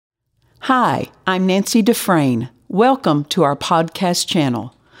Hi, I'm Nancy Dufresne. Welcome to our podcast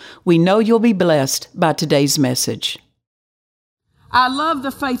channel. We know you'll be blessed by today's message. I love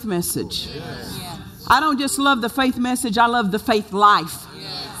the faith message. Yes. I don't just love the faith message, I love the faith life.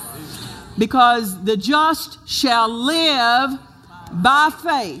 Yes. Because the just shall live by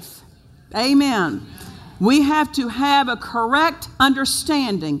faith. Amen. We have to have a correct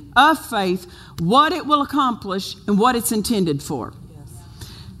understanding of faith, what it will accomplish and what it's intended for.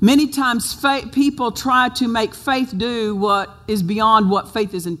 Many times people try to make faith do what is beyond what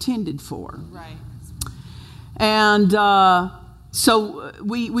faith is intended for. Right. And so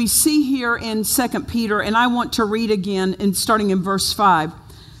we see here in 2 Peter, and I want to read again, starting in verse 5.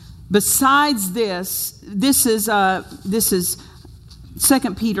 Besides this is 2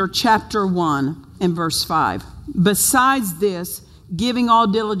 Peter chapter 1 and verse 5. Besides this, giving all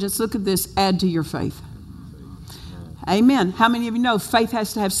diligence, look at this, add to your faith. Amen. How many of you know faith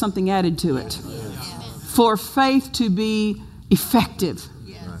has to have something added to it? Yes. For faith to be effective.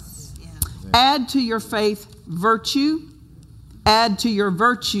 Yes. Add to your faith virtue. Add to your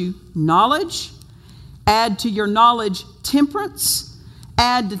virtue knowledge. Add to your knowledge temperance.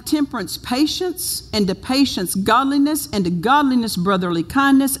 Add to temperance patience. And to patience godliness. And to godliness brotherly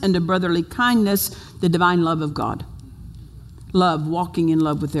kindness. And to brotherly kindness the divine love of God. Love, walking in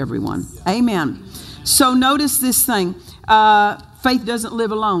love with everyone. Amen. So notice this thing. Faith doesn't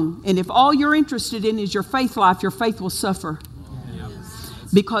live alone. And if all you're interested in is your faith life, your faith will suffer.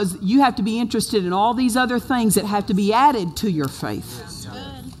 Because you have to be interested in all these other things that have to be added to your faith.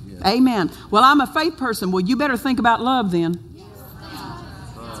 Amen. Well, I'm a faith person. Well, you better think about love then.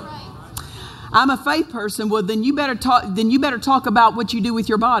 I'm a faith person. Well, then you better talk about what you do with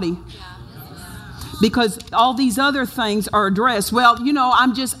your body. Because all these other things are addressed. Well,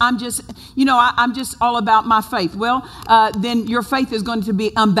 I'm just all about my faith. Well, then your faith is going to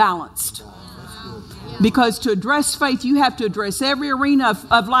be unbalanced. Because to address faith, you have to address every arena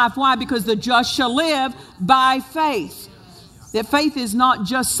of life. Why? Because the just shall live by faith. That faith is not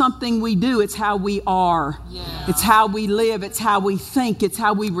just something we do, it's how we are. Yeah. It's how we live, it's how we think, it's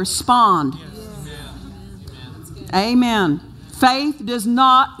how we respond. Yeah. Amen. Faith does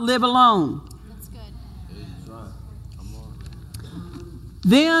not live alone.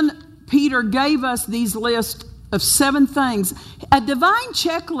 Then Peter gave us these lists of 7 things. A divine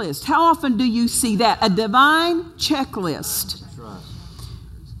checklist. How often do you see that? A divine checklist.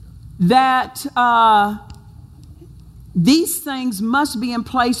 That these things must be in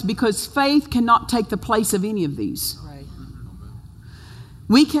place because faith cannot take the place of any of these. Right.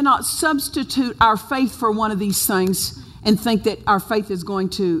 We cannot substitute our faith for one of these things and think that our faith is going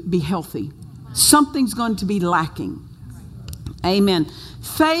to be healthy. Something's going to be lacking. Amen.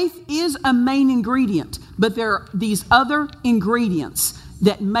 Faith is a main ingredient, but there are these other ingredients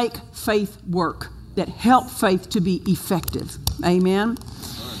that make faith work, that help faith to be effective. Amen.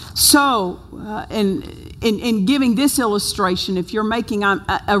 So, in giving this illustration, if you're making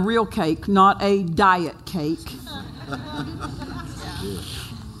a real cake, not a diet cake.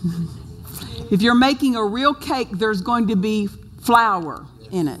 If you're making a real cake, there's going to be flour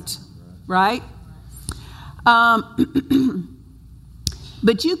in it, right?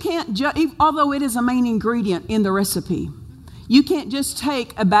 But you can't, although it is a main ingredient in the recipe, you can't just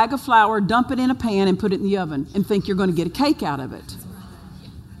take a bag of flour, dump it in a pan, and put it in the oven and think you're going to get a cake out of it.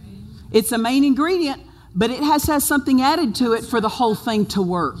 It's a main ingredient, but it has to have something added to it for the whole thing to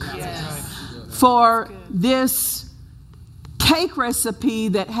work. Yes. For this cake recipe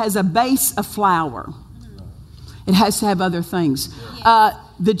that has a base of flour, it has to have other things.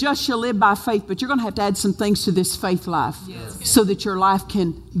 The just shall live by faith, but you're going to have to add some things to this faith life so that your life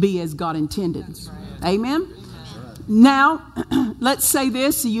can be as God intended. Amen? Now, let's say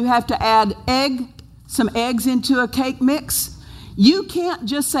this. You have to add some eggs into a cake mix. You can't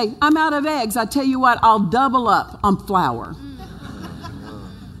just say, I'm out of eggs. I tell you what, I'll double up on flour.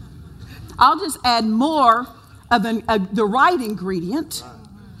 I'll just add more of the right ingredient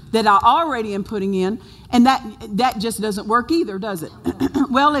that I already am putting in. And that just doesn't work either, does it?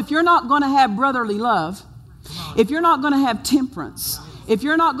 Well, if you're not going to have brotherly love, if you're not going to have temperance, if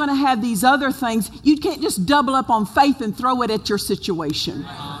you're not going to have these other things, you can't just double up on faith and throw it at your situation.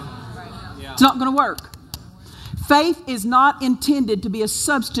 It's not going to work. Faith is not intended to be a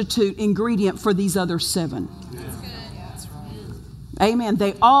substitute ingredient for these other 7. Amen.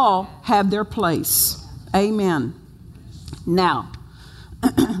 They all have their place. Amen. Now,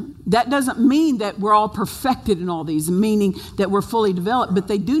 that doesn't mean that we're all perfected in all these, meaning that we're fully developed, but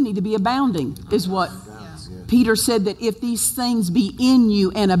they do need to be abounding, is what Peter said, that if these things be in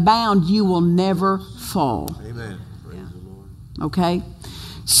you and abound, you will never fall. Amen. Praise the Lord. Okay?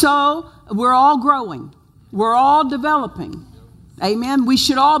 So we're all growing. We're all developing. Amen. We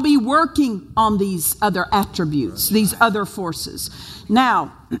should all be working on these other attributes, these other forces.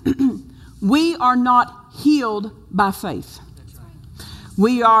 Now, we are not healed by faith.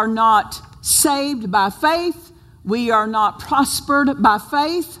 We are not saved by faith. We are not prospered by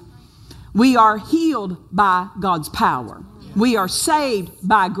faith. We are healed by God's power. We are saved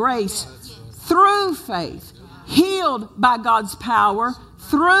by grace through faith. Healed by God's power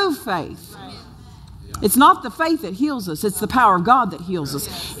through faith. It's not the faith that heals us. It's the power of God that heals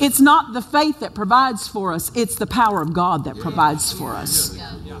us. It's not the faith that provides for us. It's the power of God that provides for us.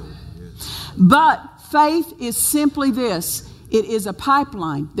 But faith is simply this. It is a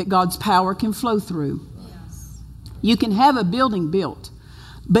pipeline that God's power can flow through. You can have a building built,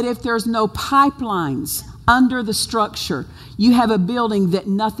 but if there's no pipelines under the structure, you have a building that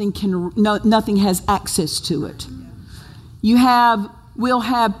nothing has access to it. We'll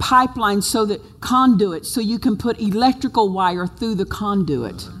have pipelines so that conduits, so you can put electrical wire through the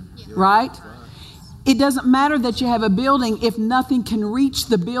conduit, right? It doesn't matter that you have a building if nothing can reach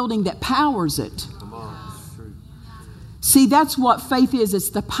the building that powers it. See, that's what faith is.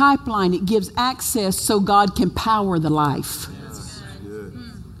 It's the pipeline. It gives access so God can power the life.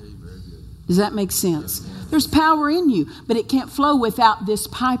 Does that make sense? There's power in you, but it can't flow without this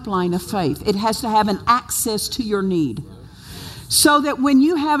pipeline of faith. It has to have an access to your need. So that when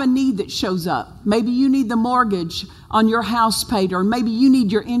you have a need that shows up, maybe you need the mortgage on your house paid, or maybe you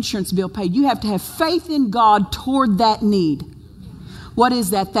need your insurance bill paid, you have to have faith in God toward that need. What is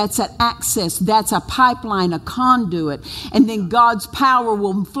that? That's an access. That's a pipeline, a conduit. And then God's power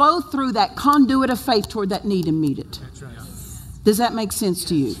will flow through that conduit of faith toward that need and meet it. Does that make sense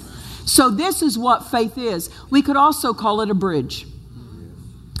to you? So this is what faith is. We could also call it a bridge.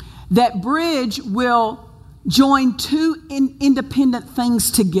 That bridge will join two independent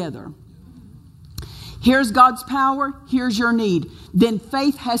things together. Here's God's power, here's your need. Then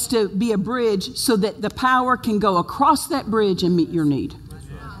faith has to be a bridge so that the power can go across that bridge and meet your need.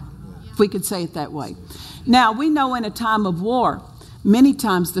 If we could say it that way. Now, we know in a time of war, many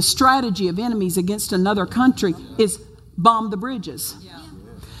times the strategy of enemies against another country is bomb the bridges.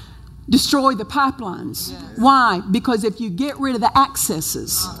 Destroy the pipelines. Why? Because if you get rid of the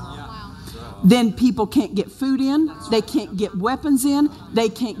accesses, then people can't get food in, they can't get weapons in, they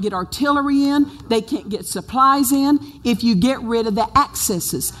can't get artillery in, they can't get supplies in if you get rid of the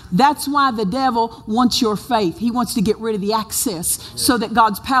accesses. That's why the devil wants your faith. He wants to get rid of the access so that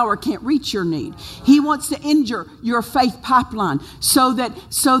God's power can't reach your need. He wants to injure your faith pipeline so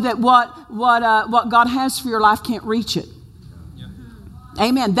that what God has for your life can't reach it.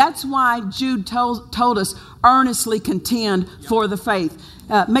 Amen. That's why Jude told us, earnestly contend for the faith.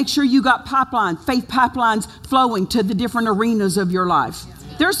 Make sure you got faith pipelines flowing to the different arenas of your life.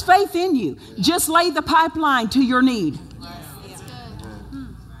 There's faith in you. Just lay the pipeline to your need.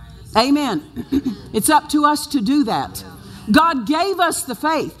 Amen. It's up to us to do that. God gave us the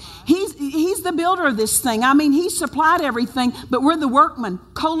faith. He's the builder of this thing. I mean, He supplied everything, but we're the workmen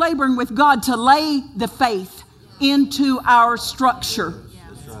co-laboring with God to lay the faith into our structure.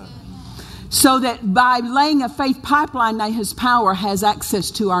 So that by laying a faith pipeline, now His power has access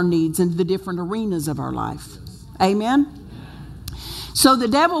to our needs and the different arenas of our life. Amen? So the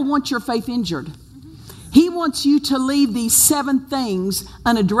devil wants your faith injured. He wants you to leave these 7 things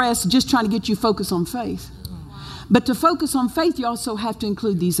unaddressed, just trying to get you focused on faith. But to focus on faith, you also have to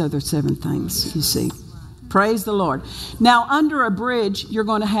include these other 7 things, you see. Praise the Lord. Now, under a bridge, you're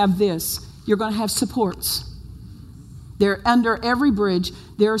going to have this. You're going to have supports. Under every bridge,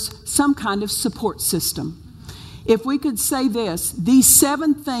 there's some kind of support system. If we could say this, these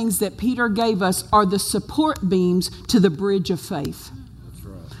 7 things that Peter gave us are the support beams to the bridge of faith. That's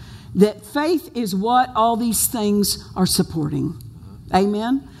right. That faith is what all these things are supporting.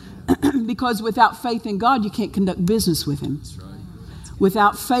 Amen? Because without faith in God, you can't conduct business with Him. That's right.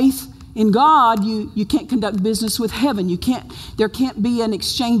 Without faith in God, you can't conduct business with heaven. There can't be an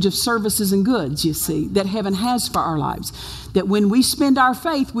exchange of services and goods, you see, that heaven has for our lives. That when we spend our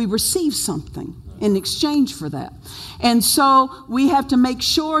faith, we receive something in exchange for that. And so we have to make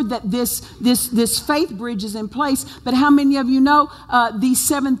sure that this faith bridge is in place. But how many of you know these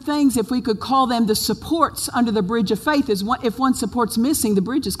 7 things, if we could call them the supports under the bridge of faith, is if one support's missing, the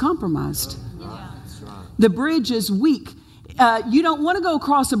bridge is compromised. The bridge is weak. You don't want to go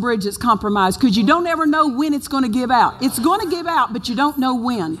across a bridge that's compromised because you don't ever know when it's going to give out. It's going to give out, but you don't know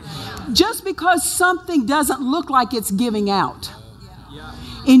when. Just because something doesn't look like it's giving out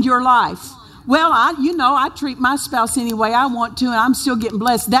in your life. Well, I treat my spouse any way I want to, and I'm still getting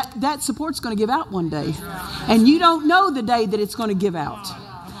blessed. That support's going to give out one day. And you don't know the day that it's going to give out.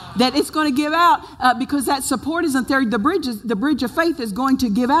 That it's going to give out because that support isn't there. The bridge of faith is going to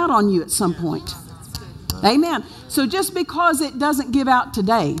give out on you at some point. Amen. So just because it doesn't give out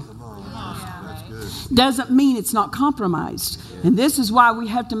today doesn't mean it's not compromised. And this is why we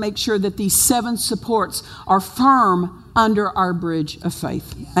have to make sure that these 7 supports are firm under our bridge of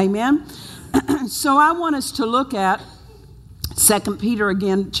faith. Amen. So I want us to look at 2 Peter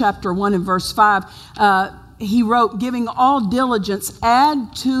again, chapter 1 and verse 5. He wrote, giving all diligence,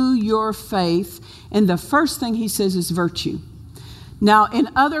 add to your faith. And the first thing he says is virtue. Now, in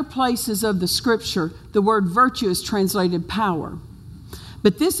other places of the scripture, the word virtue is translated power.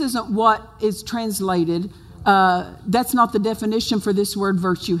 But this isn't what is translated. That's not the definition for this word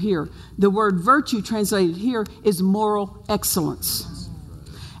virtue here. The word virtue translated here is moral excellence.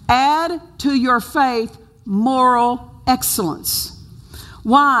 Add to your faith moral excellence.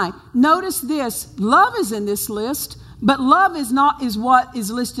 Why? Notice this. Love is in this list, but love is what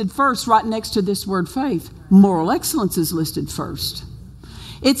is listed first right next to this word faith. Moral excellence is listed first.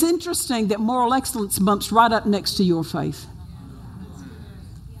 It's interesting that moral excellence bumps right up next to your faith.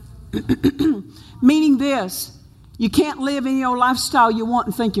 Meaning this, you can't live any old lifestyle you want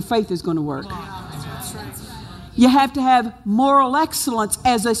and think your faith is going to work. You have to have moral excellence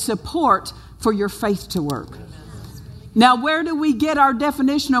as a support for your faith to work. Now, where do we get our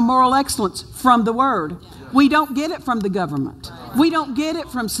definition of moral excellence? From the Word. We don't get it from the government. We don't get it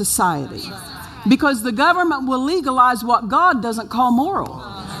from society. Because the government will legalize what God doesn't call moral.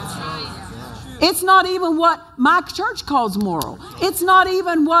 It's not even what my church calls moral. It's not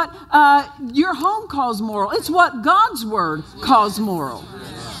even what your home calls moral. It's what God's Word calls moral.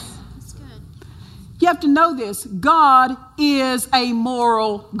 You have to know this. God is a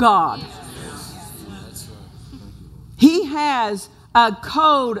moral God. He has a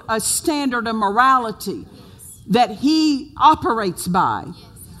code, a standard of morality that He operates by.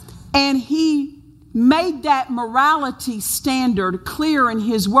 And He made that morality standard clear in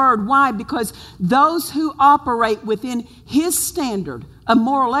His Word. Why? Because those who operate within His standard of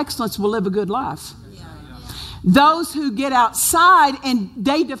moral excellence will live a good life. Those who get outside and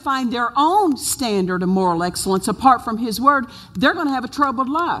they define their own standard of moral excellence apart from His Word, they're going to have a troubled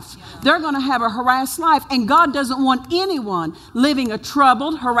life. They're going to have a harassed life. And God doesn't want anyone living a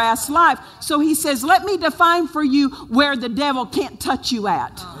troubled, harassed life. So He says, let me define for you where the devil can't touch you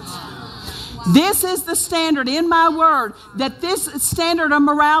at. This is the standard in my Word, that this standard of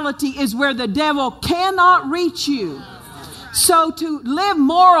morality is where the devil cannot reach you. So to live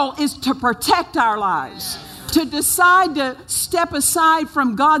moral is to protect our lives. To decide to step aside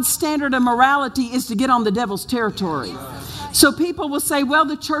from God's standard of morality is to get on the devil's territory. So people will say, well,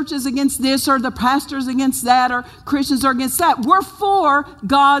 the church is against this, or the pastor's against that, or Christians are against that. We're for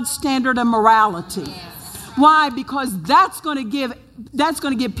God's standard of morality. Why? Because that's going to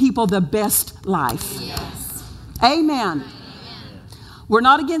give people the best life. Amen. We're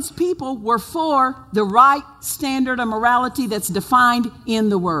not against people. We're for the right standard of morality that's defined in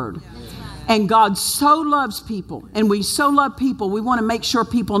the Word. And God so loves people, and we so love people, we want to make sure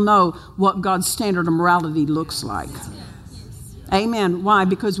people know what God's standard of morality looks like. Amen. Why?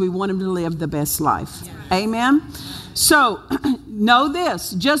 Because we want them to live the best life. Amen. So, know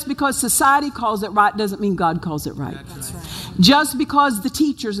this. Just because society calls it right doesn't mean God calls it right. Just because the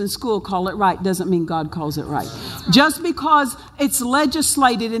teachers in school call it right doesn't mean God calls it right. Just because it's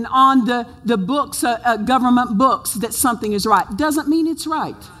legislated and on the books, government books, that something is right doesn't mean it's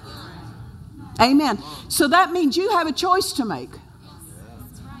right. Amen. So that means you have a choice to make.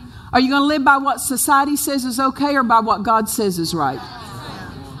 Are you going to live by what society says is okay or by what God says is right?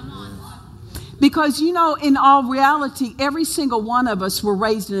 Because, you know, in all reality, every single one of us were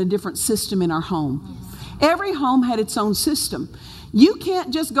raised in a different system in our home. Every home had its own system. You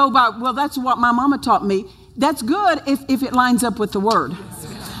can't just go by, well, that's what my mama taught me. That's good if it lines up with the Word.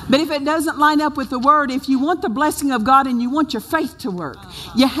 But if it doesn't line up with the Word, if you want the blessing of God and you want your faith to work,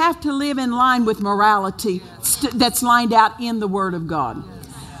 you have to live in line with morality that's lined out in the Word of God.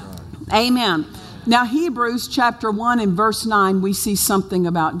 Amen. Now, Hebrews chapter 1 and verse 9, we see something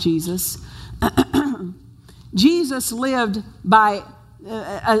about Jesus. Jesus lived by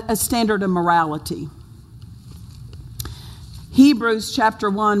a standard of morality. Hebrews chapter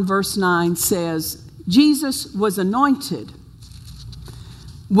 1 verse 9 says, Jesus was anointed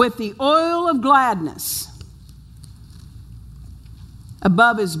with the oil of gladness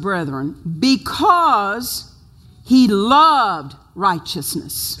above his brethren because he loved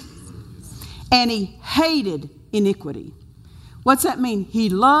righteousness and he hated iniquity. What's that mean? He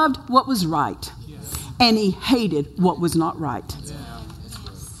loved what was right and he hated what was not right.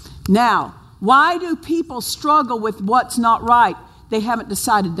 Now, why do people struggle with what's not right? they haven't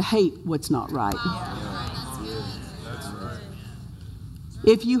decided to hate what's not right.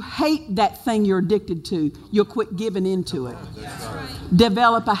 If you hate that thing you're addicted to, you'll quit giving into it.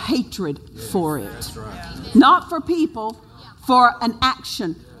 Develop a hatred for it. Not for people, for an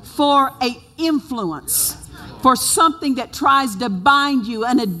action, for an influence, for something that tries to bind you,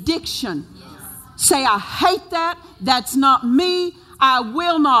 an addiction. Say, I hate that. That's not me. I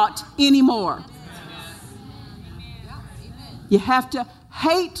will not anymore. You have to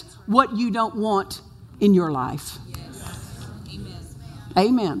hate what you don't want in your life.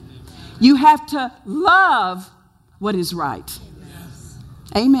 Amen. You have to love what is right.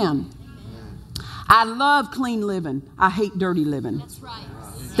 Amen. I love clean living. I hate dirty living.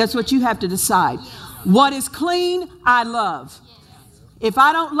 That's what you have to decide. What is clean, I love. If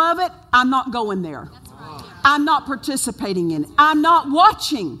I don't love it, I'm not going there. I'm not participating in it. I'm not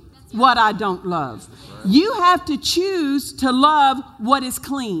watching what I don't love. You have to choose to love what is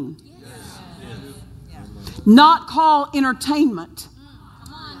clean. Not call entertainment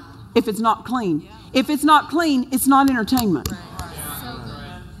if it's not clean. If it's not clean, it's not entertainment.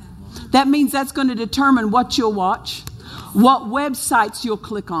 That means that's going to determine what you'll watch, what websites you'll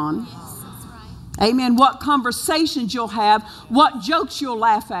click on. Amen. What conversations you'll have, what jokes you'll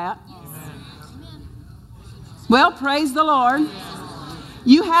laugh at. Well, praise the Lord.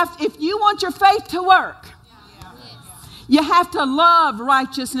 If you want your faith to work, you have to love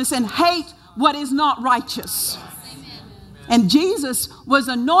righteousness and hate what is not righteous. And Jesus was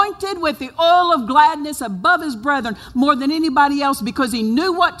anointed with the oil of gladness above his brethren more than anybody else because he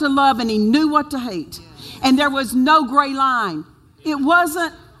knew what to love and he knew what to hate. And there was no gray line. It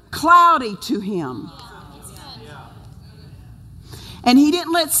wasn't cloudy to him. And he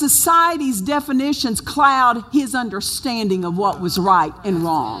didn't let society's definitions cloud his understanding of what was right and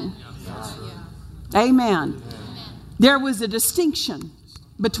wrong. Amen. There was a distinction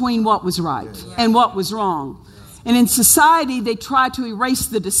between what was right and what was wrong. And in society, they try to erase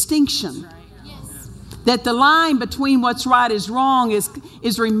the distinction. That the line between what's right and wrong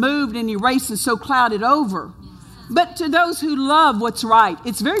is removed and erased and so clouded over. But to those who love what's right,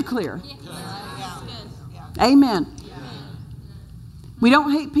 it's very clear. Amen. We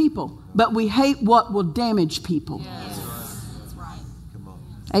don't hate people, but we hate what will damage people.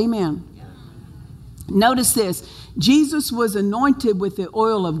 Amen. Notice this. Jesus was anointed with the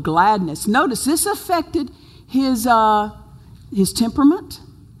oil of gladness. Notice this affected his temperament.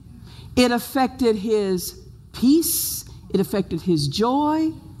 It affected his peace. It affected his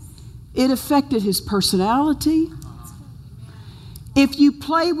joy. It affected his personality. If you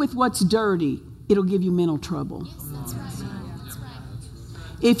play with what's dirty, it'll give you mental trouble.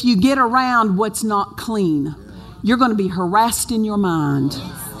 If you get around what's not clean, you're going to be harassed in your mind.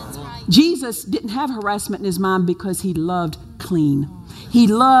 Jesus didn't have harassment in his mind because he loved clean. He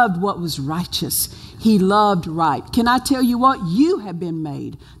loved what was righteous. He loved right. Can I tell you what? You have been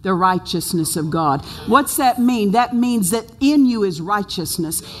made the righteousness of God. What's that mean? That means that in you is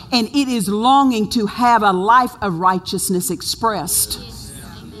righteousness, and it is longing to have a life of righteousness expressed.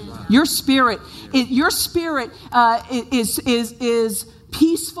 Your spirit is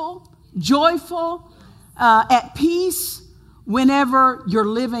peaceful, joyful, at peace whenever you're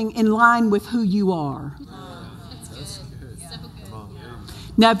living in line with who you are.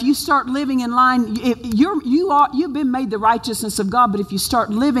 Now, if you start living in line, you've been made the righteousness of God, but if you start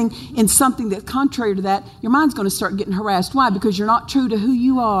living in something that's contrary to that, your mind's going to start getting harassed. Why? Because you're not true to who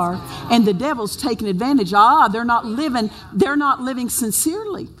you are, and the devil's taking advantage. They're not living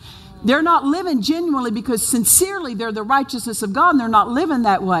sincerely. They're not living genuinely because sincerely they're the righteousness of God, and they're not living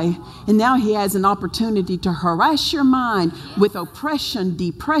that way. And now he has an opportunity to harass your mind with oppression,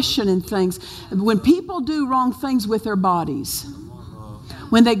 depression, and things. When people do wrong things with their bodies,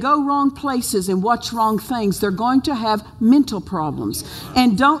 when they go wrong places and watch wrong things, they're going to have mental problems.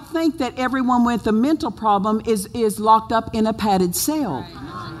 And don't think that everyone with a mental problem is locked up in a padded cell.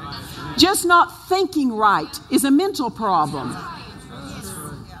 Just not thinking right is a mental problem.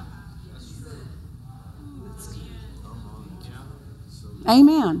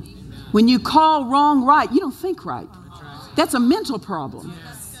 Amen. When you call wrong right, you don't think right. That's a mental problem.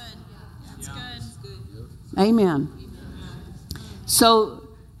 That's good. Amen. So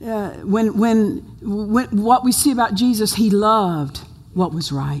when what we see about Jesus, he loved what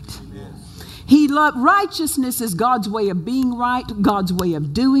was right. He loved righteousness is God's way of being right, God's way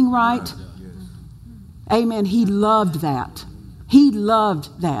of doing right. Amen. He loved that. He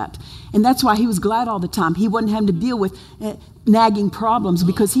loved that. And that's why he was glad all the time. He wasn't having to deal with nagging problems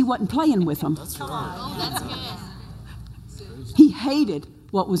because he wasn't playing with them. Come on. Oh, that's good. He hated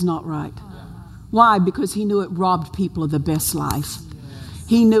what was not right. Why? Because he knew it robbed people of the best life.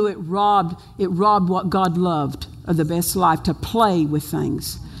 He knew it robbed what God loved of the best life, to play with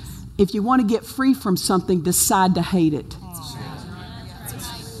things. If you want to get free from something, decide to hate it.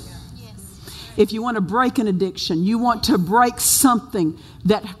 If you want to break an addiction, you want to break something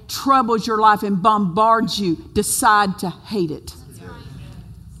that troubles your life and bombards you, decide to hate it.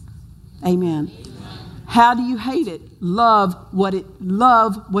 Amen. How do you hate it? Love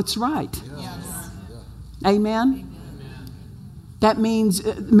what's right. Amen. That means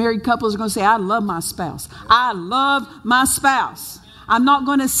married couples are going to say, I love my spouse. I love my spouse. I'm not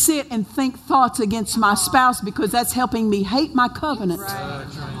going to sit and think thoughts against my spouse because that's helping me hate my covenant.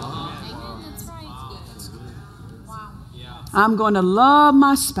 I'm going to love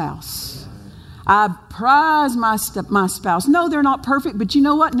my spouse. I prize my spouse. No, they're not perfect, but you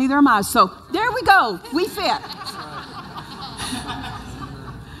know what? Neither am I. So there we go. We fit.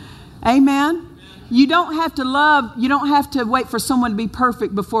 Amen. You don't have to wait for someone to be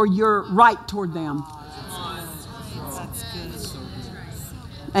perfect before you're right toward them.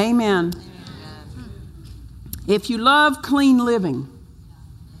 Amen. If you love clean living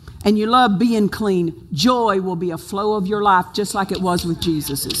and you love being clean, joy will be a flow of your life just like it was with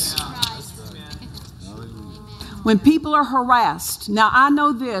Jesus's. When people are harassed, now I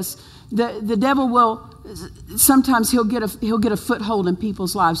know this, the devil will, sometimes he'll get a foothold in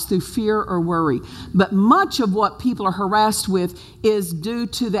people's lives through fear or worry. But much of what people are harassed with is due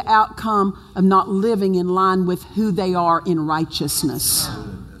to the outcome of not living in line with who they are in righteousness.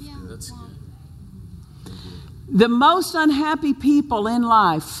 The most unhappy people in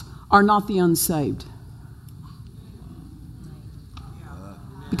life are not the unsaved,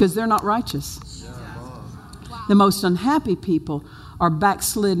 because they're not righteous. The most unhappy people are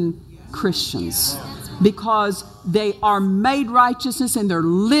backslidden Christians, because they are made righteousness and they're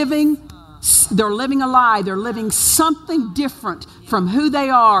living a lie. They're living something different from who they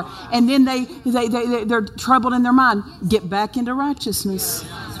are, and then they're troubled in their mind. Get back into righteousness.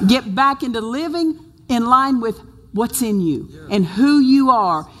 Get back into living in line with what's in you and who you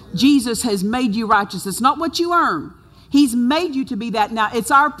are. Jesus has made you righteous. It's not what you earn. He's made you to be that. Now,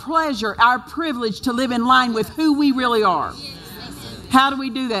 it's our pleasure, our privilege to live in line with who we really are. How do we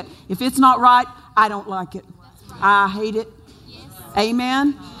do that? If it's not right, I don't like it. I hate it.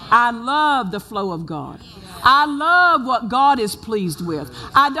 Amen. I love the flow of God. I love what God is pleased with.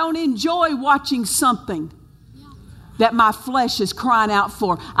 I don't enjoy watching something that my flesh is crying out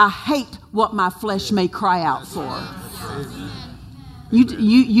for. I hate what my flesh may cry out for.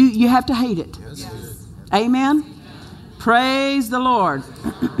 You have to hate it. Amen. Praise the Lord.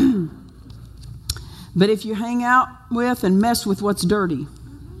 But if you hang out with and mess with what's dirty,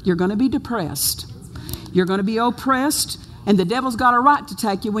 you're going to be depressed. You're going to be oppressed. And the devil's got a right to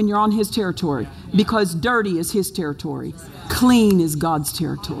take you when you're on his territory, because dirty is his territory. Clean is God's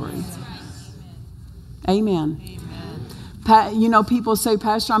territory. Amen. You know, people say,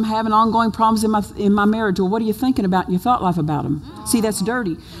 Pastor, I'm having ongoing problems in my marriage. Well, what are you thinking about in your thought life about them? See, that's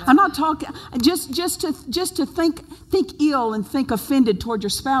dirty. I'm not talking just to think ill and think offended toward your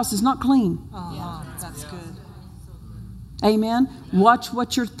spouse is not clean. Oh, that's good. Amen. Watch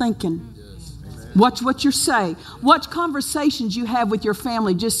what you're thinking. Watch what you say. Watch conversations you have with your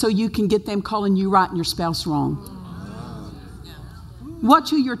family just so you can get them calling you right and your spouse wrong.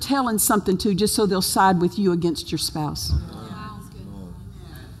 Watch who you're telling something to just so they'll side with you against your spouse.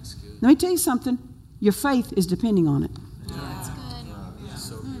 Let me tell you something. Your faith is depending on it.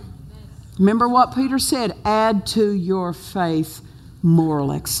 Remember what Peter said, add to your faith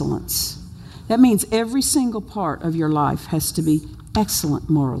moral excellence. That means every single part of your life has to be excellent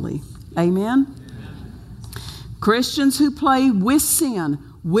morally. Amen? Christians who play with sin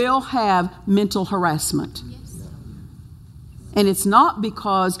will have mental harassment. And it's not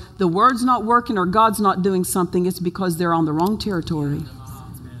because the word's not working or God's not doing something. It's because they're on the wrong territory.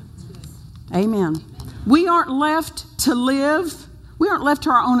 Amen. We aren't left to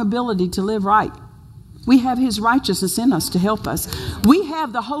our own ability to live right. We have His righteousness in us to help us. We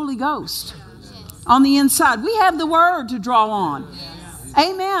have the Holy Ghost on the inside. We have the Word to draw on.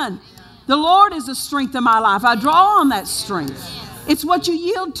 Amen. The Lord is the strength of my life. I draw on that strength. It's what you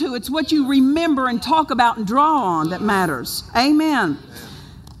yield to. It's what you remember and talk about and draw on that matters. Amen.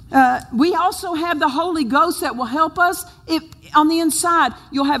 We also have the Holy Ghost that will help us. If on the inside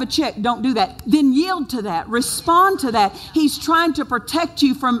you'll have a check, don't do that. Then yield to that. Respond to that. He's trying to protect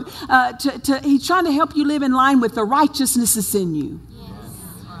you from. He's trying to help you live in line with the righteousness that's in you.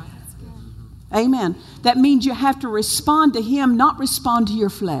 Amen. That means you have to respond to Him, not respond to your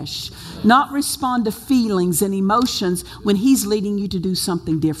flesh, not respond to feelings and emotions when He's leading you to do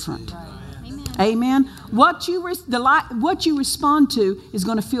something different. Amen. What you respond to is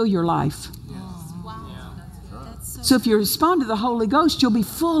going to fill your life. So if you respond to the Holy Ghost, you'll be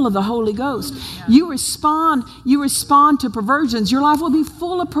full of the Holy Ghost. You respond to perversions, your life will be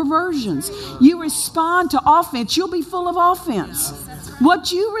full of perversions. You respond to offense, you'll be full of offense.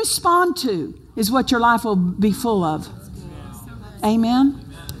 What you respond to is what your life will be full of. Amen.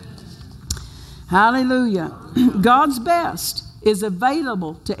 Hallelujah. God's best is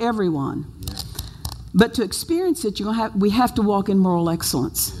available to everyone. But to experience it, we have to walk in moral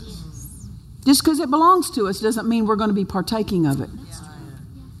excellence. Just because it belongs to us doesn't mean we're going to be partaking of it.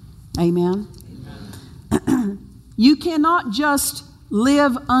 Amen. You cannot just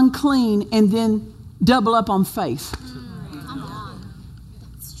live unclean and then double up on faith.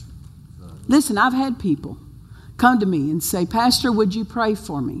 Listen, I've had people come to me and say, Pastor, would you pray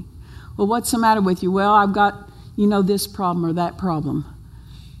for me? Well, what's the matter with you? Well, I've got, this problem or that problem.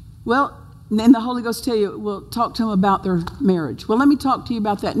 Well, and then the Holy Ghost tell you, well, talk to them about their marriage. Well, let me talk to you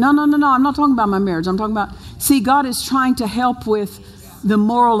about that. No. I'm not talking about my marriage. I'm talking about, God is trying to help with the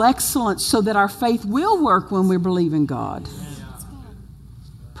moral excellence so that our faith will work when we believe in God.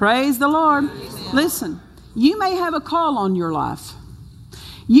 Praise the Lord. Listen, you may have a call on your life.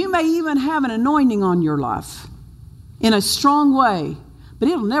 You may even have an anointing on your life in a strong way, but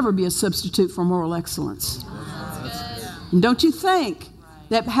it'll never be a substitute for moral excellence. And don't you think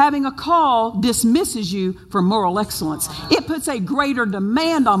that having a call dismisses you for moral excellence. It puts a greater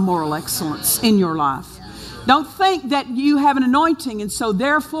demand on moral excellence in your life. Don't think that you have an anointing and so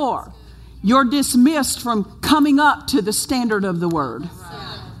therefore you're dismissed from coming up to the standard of the Word.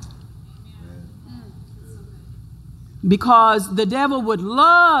 Because the devil would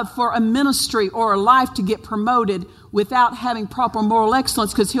love for a ministry or a life to get promoted without having proper moral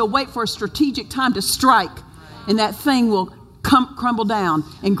excellence, because he'll wait for a strategic time to strike and that thing will crumble down,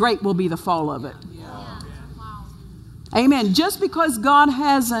 and great will be the fall of it. Amen. Just because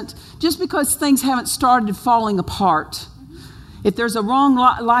things haven't started falling apart, if there's a wrong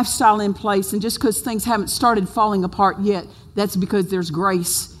lifestyle in place, and just because things haven't started falling apart yet, that's because there's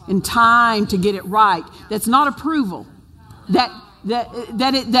grace and time to get it right. That's not approval. That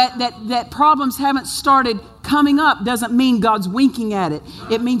problems haven't started coming up doesn't mean God's winking at it.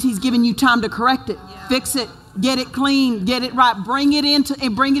 It means He's giving you time to correct it, fix it, get it clean, get it right, bring it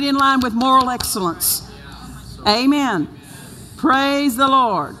in line with moral excellence. Amen. Praise the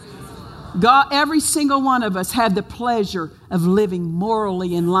Lord. God, every single one of us had the pleasure of living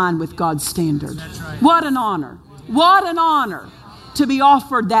morally in line with God's standard. What an honor. What an honor to be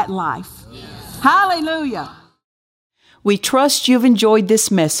offered that life. Hallelujah. We trust you've enjoyed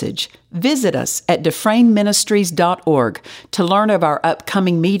this message. Visit us at DufresneMinistries.org to learn of our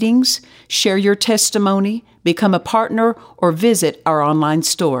upcoming meetings, share your testimony, become a partner, or visit our online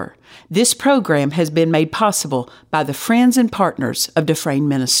store. This program has been made possible by the friends and partners of Dufresne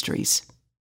Ministries.